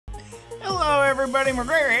Hello everybody,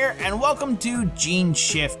 MacGhriogair here, and welcome to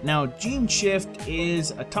Geneshift. Now, Geneshift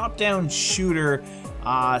is a top-down shooter,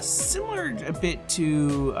 similar a bit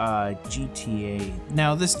to GTA.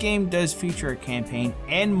 Now, this game does feature a campaign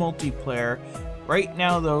and multiplayer. Right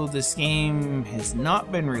now, though, this game has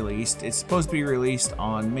not been released. It's supposed to be released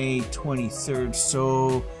on May 23rd,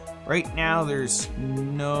 so right now there's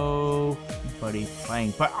nobody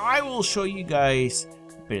playing. But I will show you guys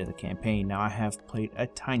a bit of the campaign. Now, I have played a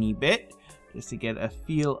tiny bit just to get a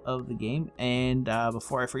feel of the game, and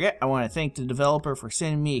before I forget, I want to thank the developer for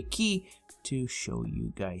sending me a key to show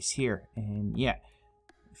you guys here. And yeah,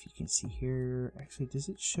 if you can see here, actually, does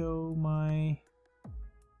it show my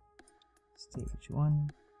stage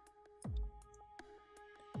 1?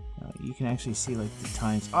 You can actually see like the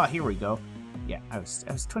times. Oh, here we go. Yeah, I was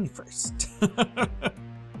 21st.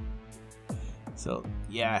 So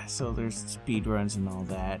yeah, so there's speed runs and all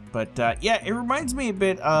that, but yeah, it reminds me a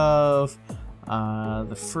bit of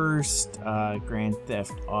the first Grand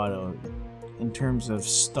Theft Auto in terms of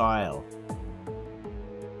style.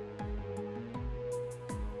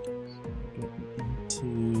 So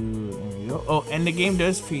there we go. Oh, and the game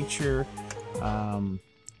does feature a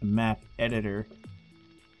map editor.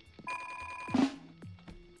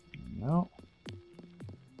 No.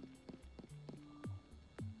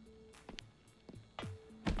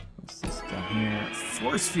 What's this down here?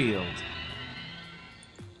 Force field.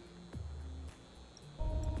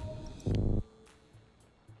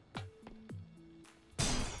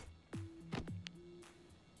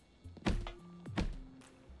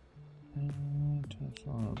 Touch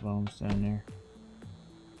all the bombs down there.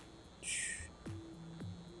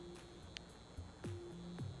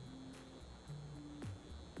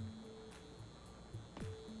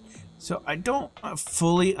 So I don't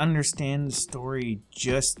fully understand the story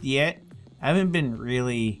just yet. I haven't been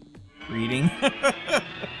really reading,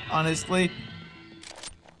 honestly.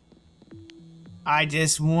 I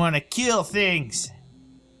just want to kill things.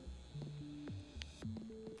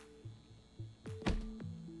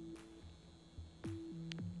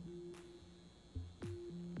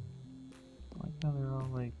 I like how they're all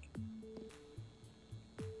like...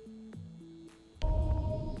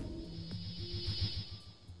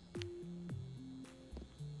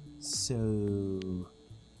 So...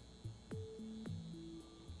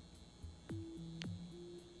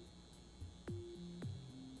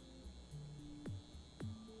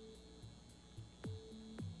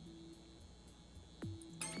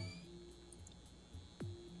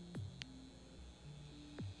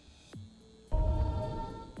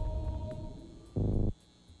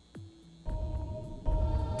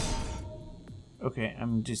 Okay,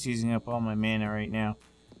 I'm just using up all my mana right now.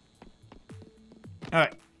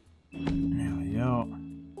 Alright. There we go.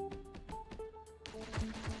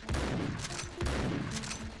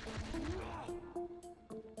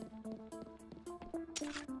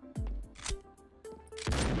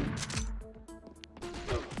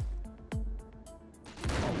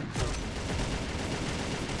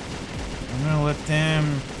 I'm gonna let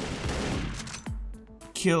them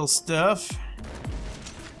kill stuff.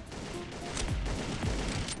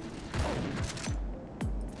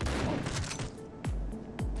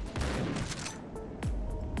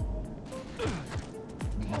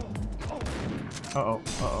 Uh-oh,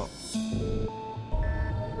 uh-oh.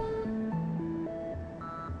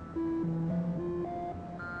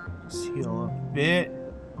 Just heal up a bit.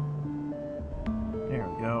 There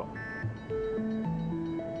we go.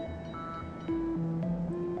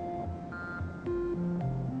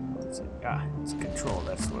 What's it? Ah, it's control,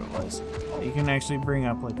 that's what it was. You can actually bring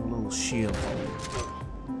up like a little shield.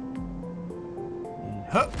 And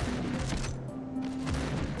hup!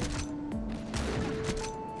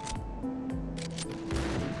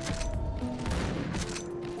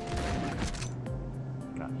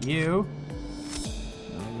 You.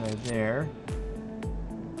 Another guy there.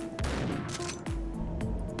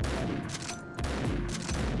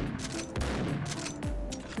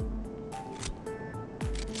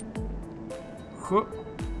 Whoop.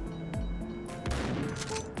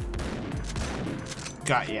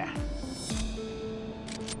 Got ya.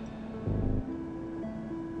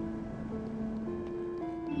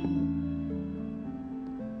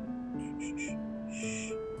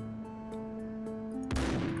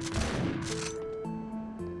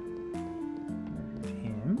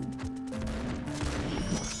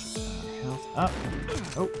 Up.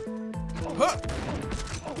 Oh. Huh.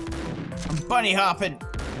 I'm bunny hopping.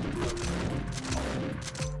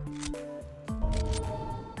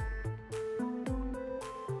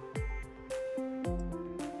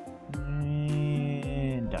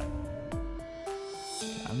 And done.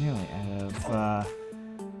 I'm nearly out of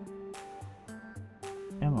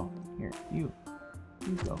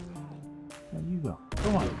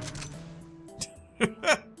Come on.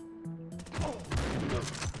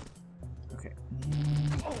 Okay.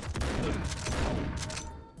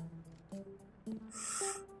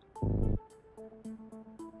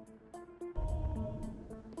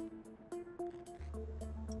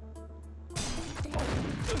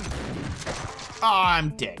 Oh, I'm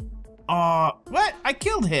dead. What? I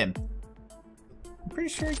killed him. I'm pretty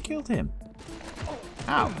sure I killed him.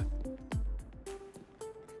 Ow.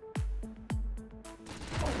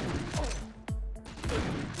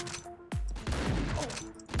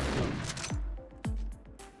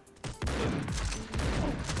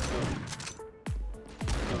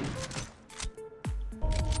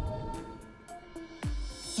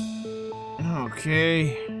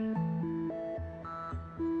 Okay. I'm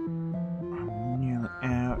nearly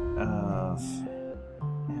out of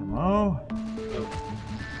ammo.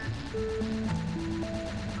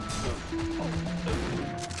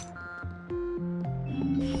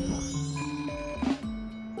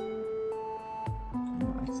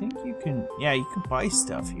 I think you can, yeah, you can buy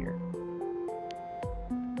stuff here.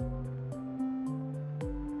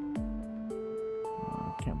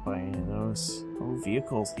 Oh, can't buy any of those. Oh,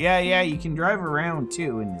 vehicles. Yeah, you can drive around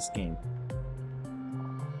too in this game.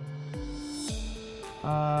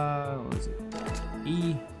 What was it?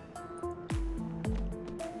 E.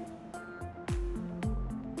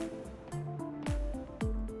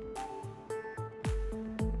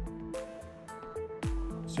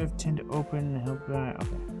 Shift tend to open, help that.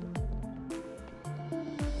 Okay.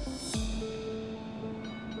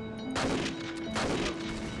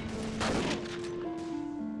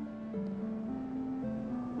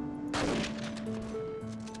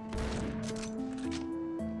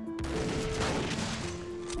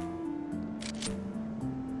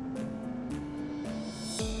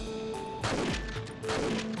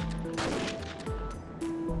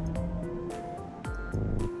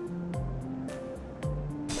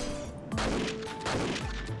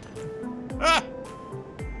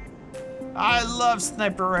 I love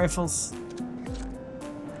sniper rifles.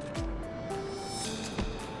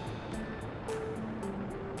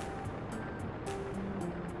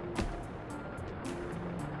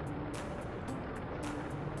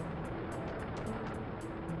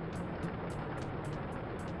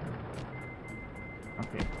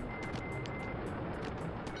 Okay.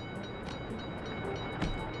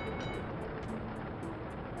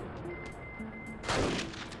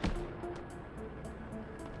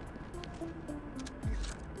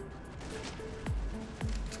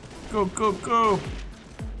 Go, go, go!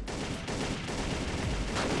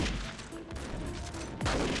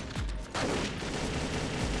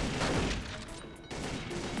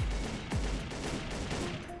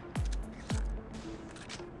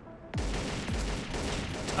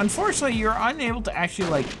 Unfortunately, you're unable to actually,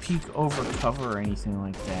 like, peek over cover or anything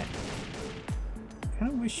like that. I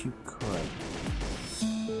kinda wish you could.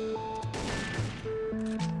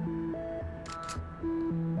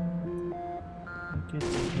 Get to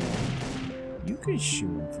him. You could shoot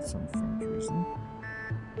him for some strange reason.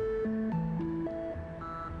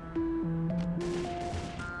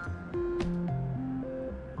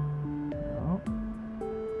 No.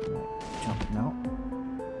 Jump, no.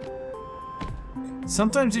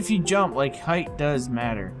 Sometimes if you jump, like, height does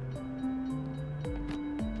matter.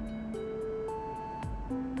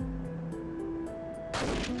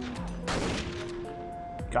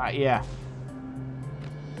 Got ya.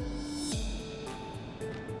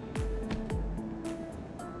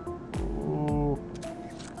 Ooh.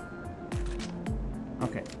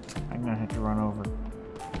 Okay, I'm gonna have to run over.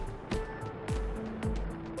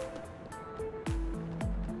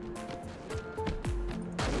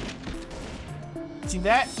 See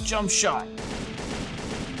that? Jump shot.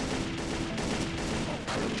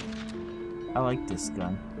 I like this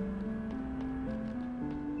gun.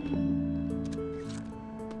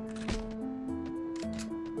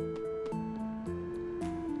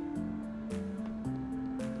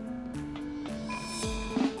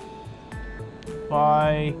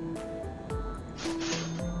 Bye.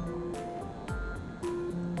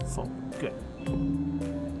 Full. Good.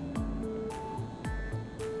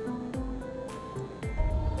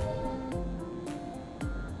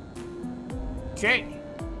 Okay.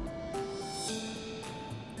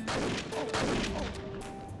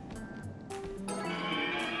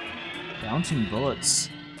 Bouncing bullets.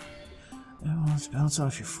 Oh, let's bounce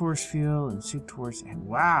off your force field and shoot towards.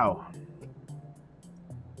 Wow.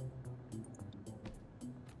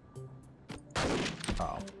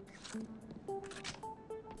 Oh.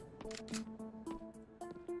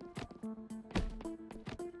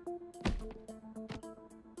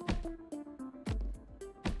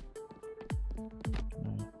 Can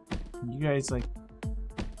You guys like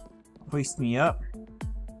hoist me up?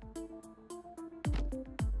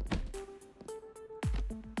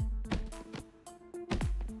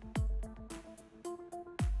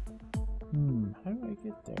 How do I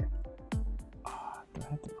get there? Oh, do I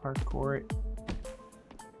have to parkour it?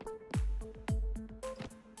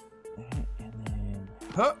 And then,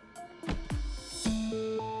 huh?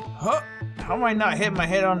 Huh? How am I not hitting my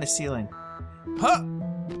head on the ceiling? Huh?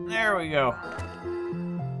 There we go.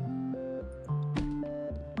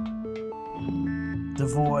 The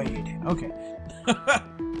void. Okay.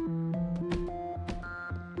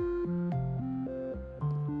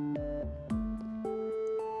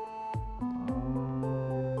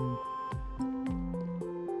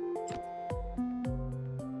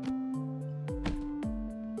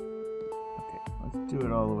 Do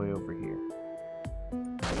it all the way over here.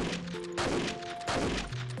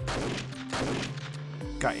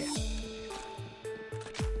 Got ya.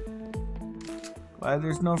 Glad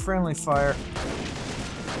there's no friendly fire.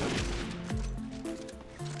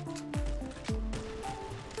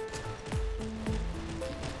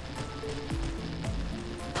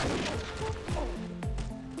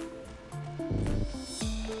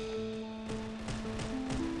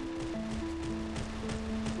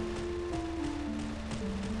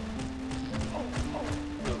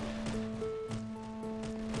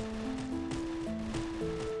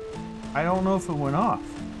 I don't know if it went off.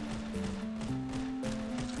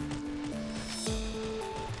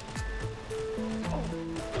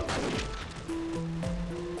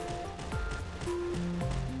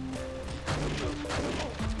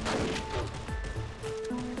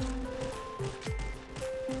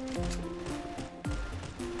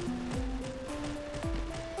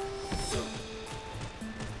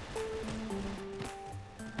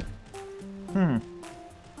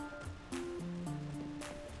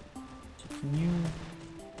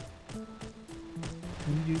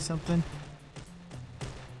 Can you do something?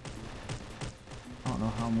 I don't know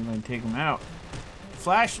how I'm going to take them out.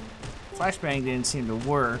 Flashbang didn't seem to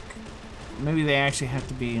work. Maybe they actually have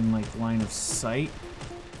to be in like line of sight.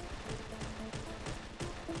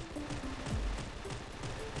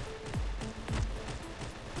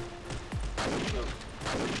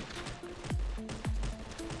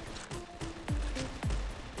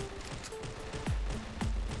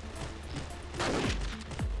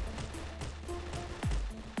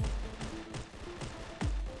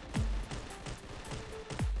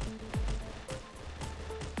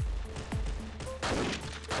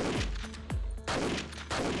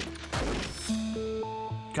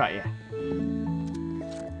 Got ya.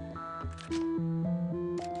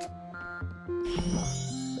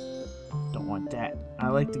 Don't want that. I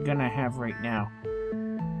like the gun I have right now.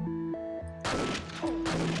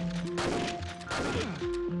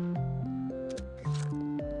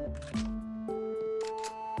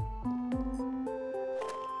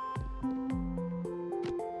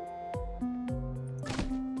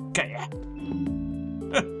 Got ya.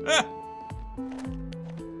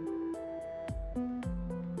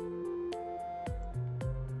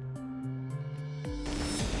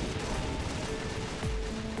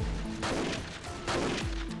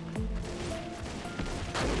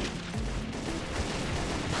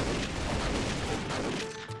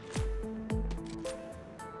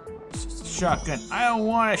 Shotgun. I don't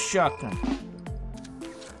want a shotgun.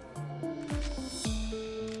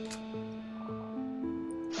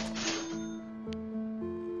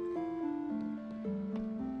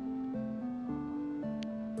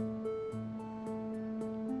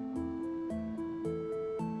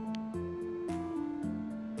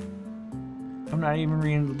 I'm not even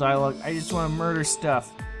reading the dialogue. I just want to murder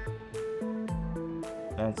stuff.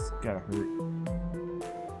 That's gotta hurt.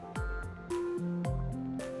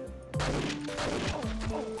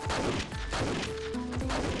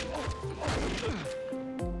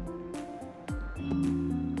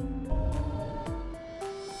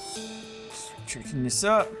 Tricking this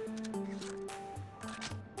up.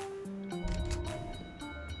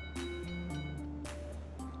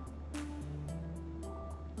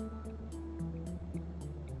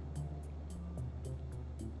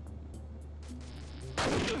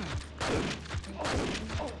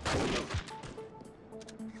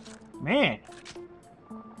 Man.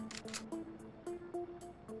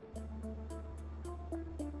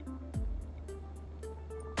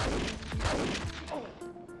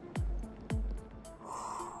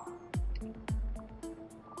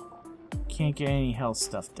 Can't get any health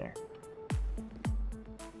stuff there.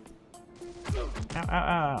 Ow, ow,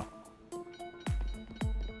 ow.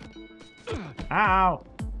 Ow!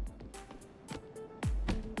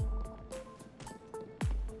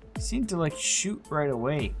 Seemed to like shoot right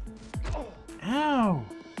away. Ow!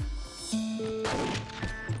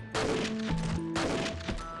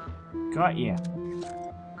 Got ya.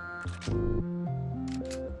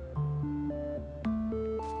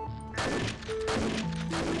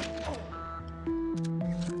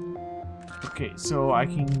 Okay, so I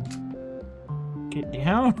can get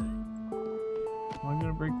down. Am I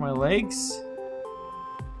gonna break my legs?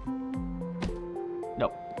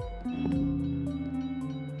 Nope.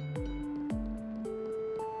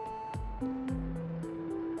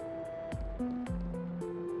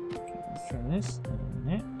 Okay, let's try this and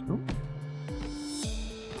that. Oh.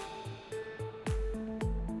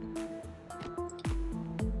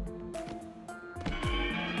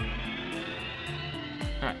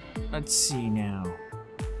 Alright, let's see now.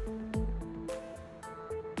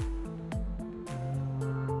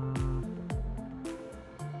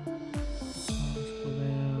 Let's go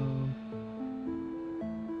down.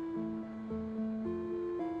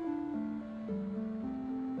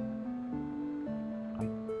 I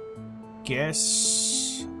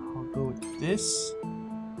guess I'll go with this.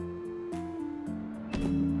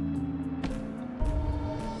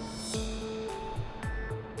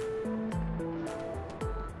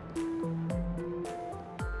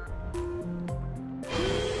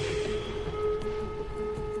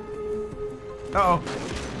 Uh-oh.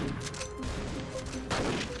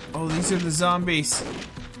 Oh, these are the zombies.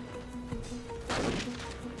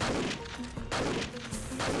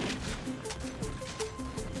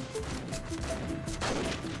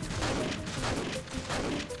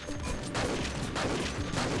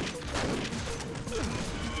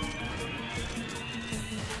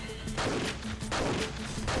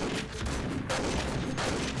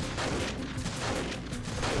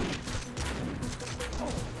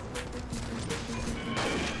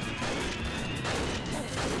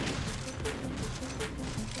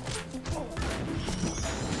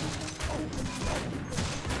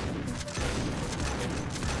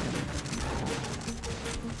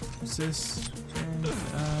 What's this?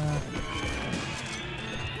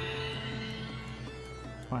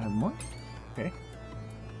 I have more? Okay.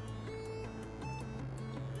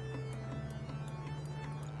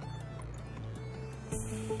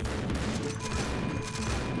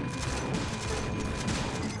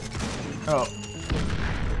 Oh.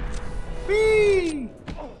 Whee!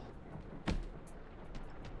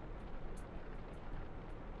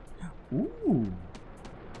 Ooh.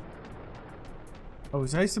 Oh,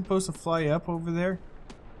 was I supposed to fly up over there?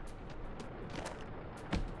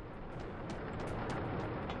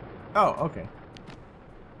 Oh, okay.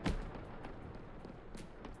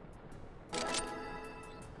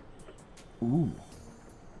 Ooh.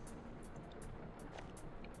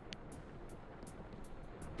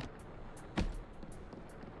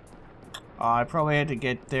 I probably had to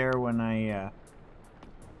get there when I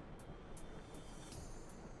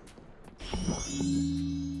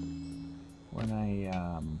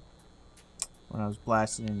when I was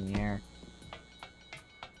blasting in the air.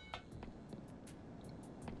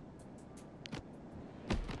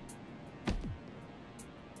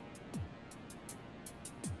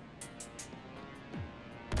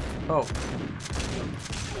 Oh.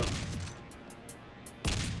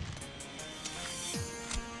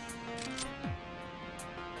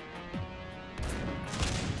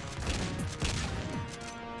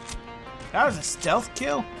 That was a stealth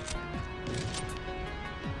kill?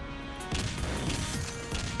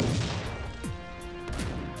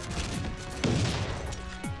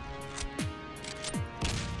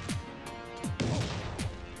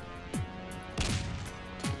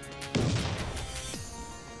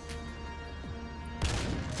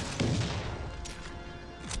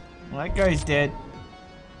 Well, that guy's dead.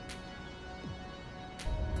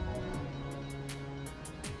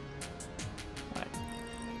 Right.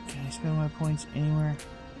 Can I spend my points anywhere?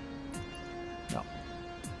 No.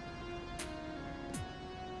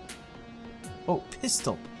 Oh,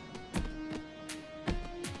 pistol.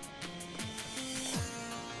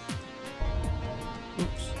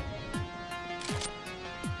 Oops.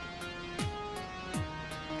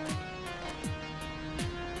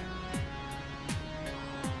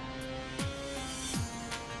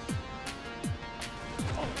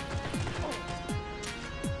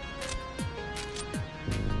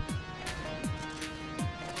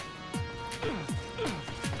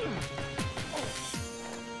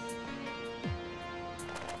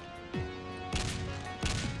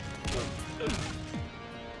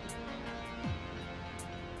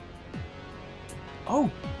 Oh,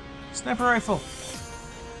 sniper rifle.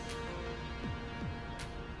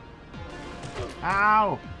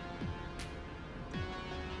 Ow.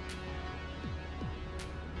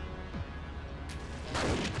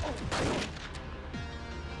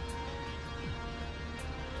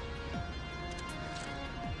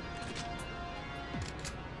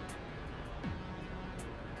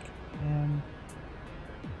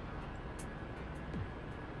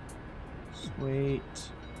 Just wait.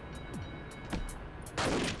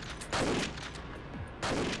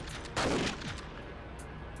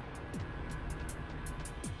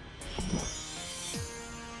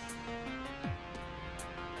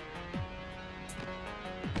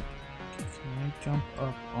 Jump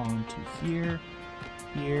up onto here,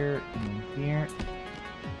 here, and here.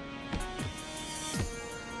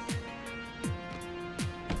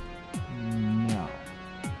 No.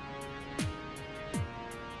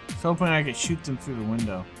 I was hoping I could shoot them through the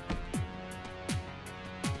window.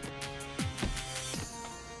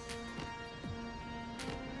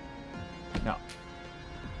 No.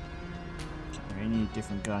 Okay, I need a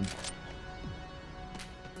different gun.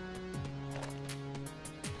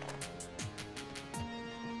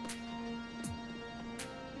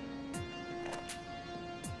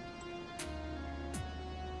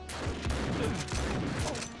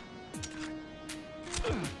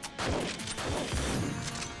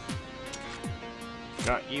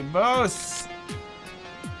 Got you both.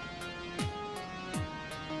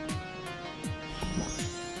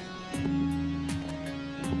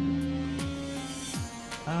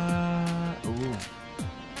 Ooh.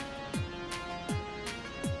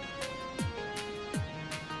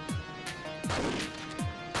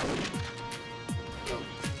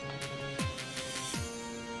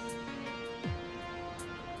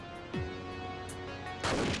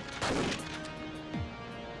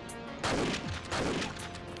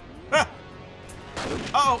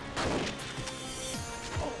 Oh!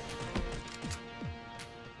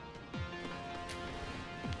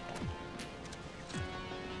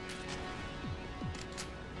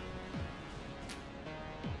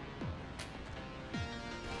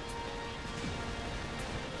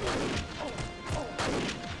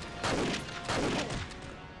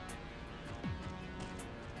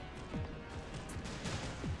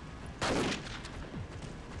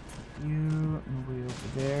 You, nobody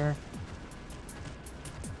over there.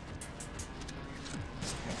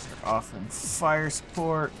 Offering fire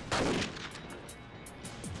support.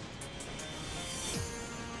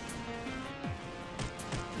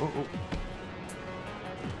 Oh, oh.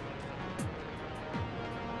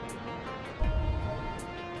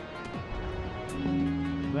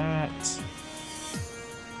 That.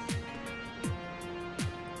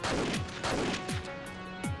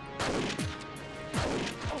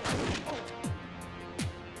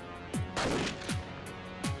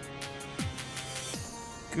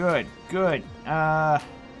 Good, good.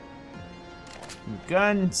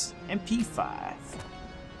 Guns, MP5.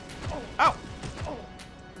 Oh!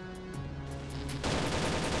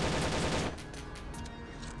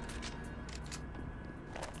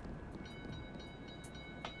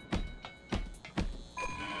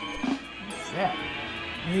 What's that?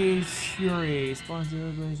 Haze Fury. Spawns the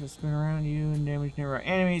other blaze that spin around you and damage nearby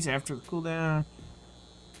enemies after the cooldown.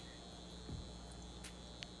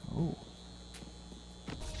 Oh.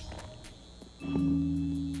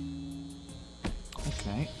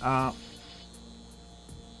 Okay, okay.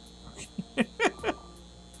 I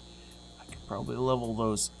could probably level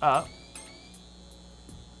those up.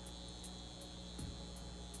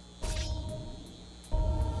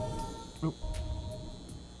 Oop.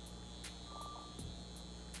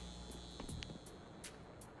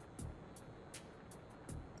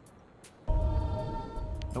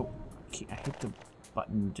 Oh, okay, I hit the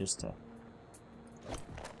button just to...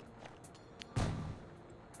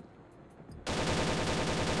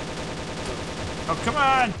 Oh, come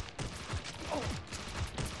on!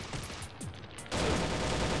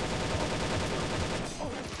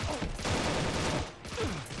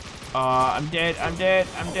 I'm dead, I'm dead,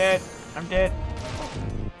 I'm dead, I'm dead.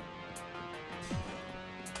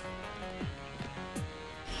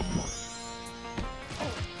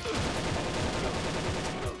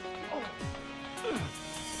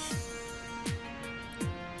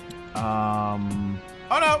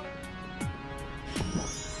 Oh no!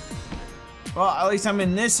 Well, at least I'm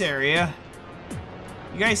in this area.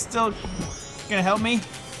 You guys still gonna help me?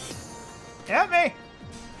 Help me!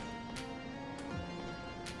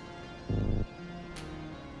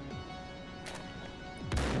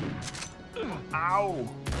 Ow!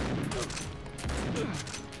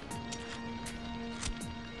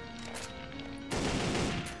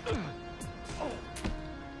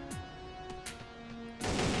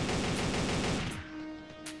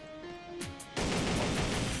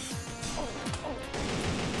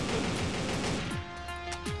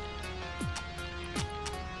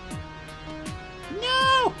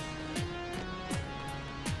 No!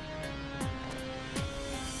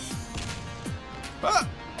 Ah!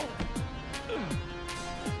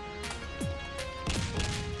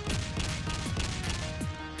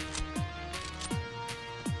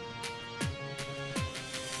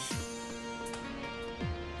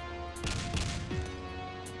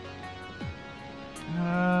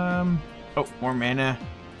 Oh, more mana.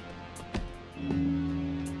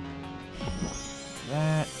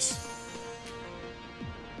 That.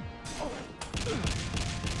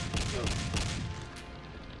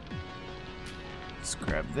 Let's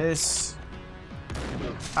grab this.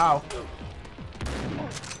 Ow.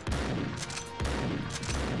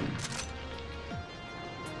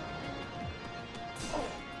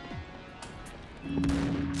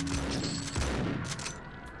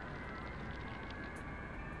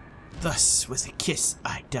 Thus, with a kiss,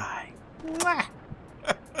 I die. Mwah!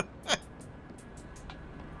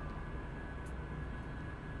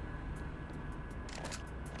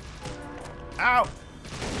 Ow!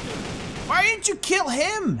 Why didn't you kill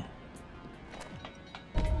him?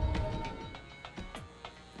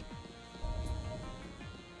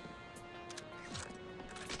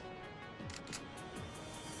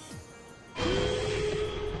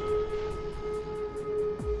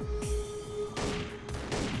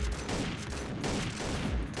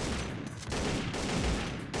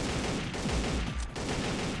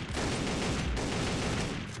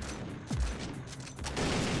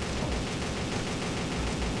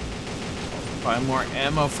 Buy more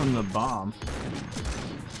ammo from the bomb.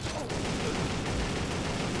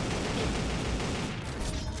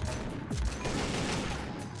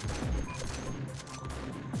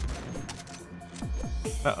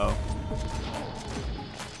 Uh-oh.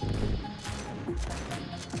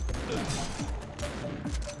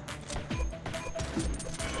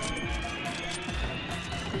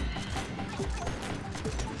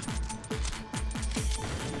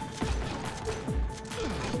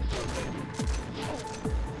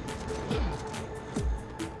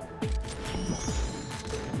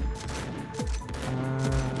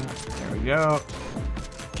 There we go.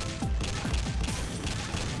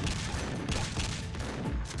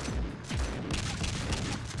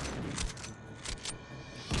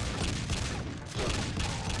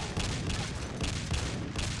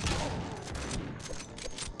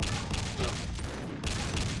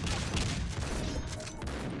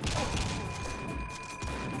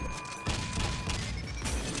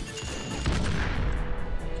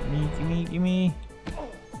 Gimme.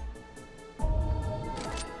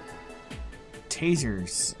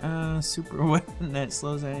 Tasers. Super weapon that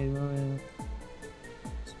slows down.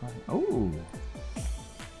 Oh.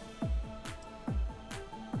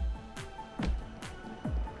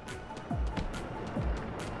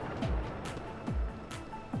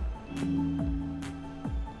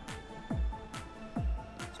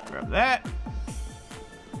 Let's grab that.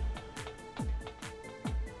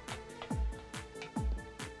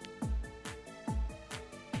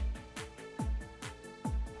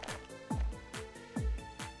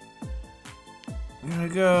 I'm gonna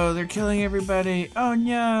go. They're killing everybody. Oh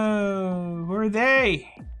no! Who are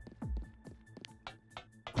they?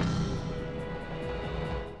 Do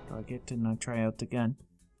I get to not try out the gun?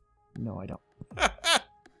 No, I don't.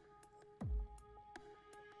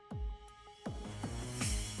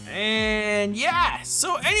 And yeah,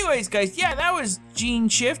 so anyways, guys, yeah, that was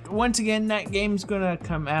Geneshift. Once again, that game's gonna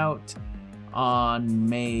come out on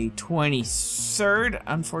May 23rd.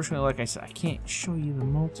 Unfortunately, like I said, I can't show you the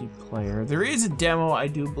multiplayer. There is a demo, I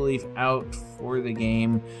do believe, out for the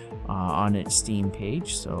game on its Steam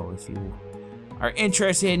page. So if you are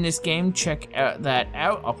interested in this game, check that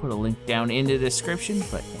out. I'll put a link down in the description.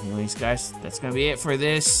 But anyways, guys, that's gonna be it for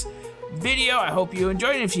this video. I hope you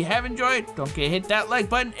enjoyed it. If you have enjoyed, don't forget to hit that like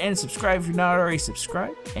button and subscribe if you're not already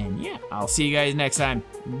subscribed. And yeah, I'll see you guys next time.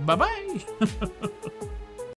 Bye bye.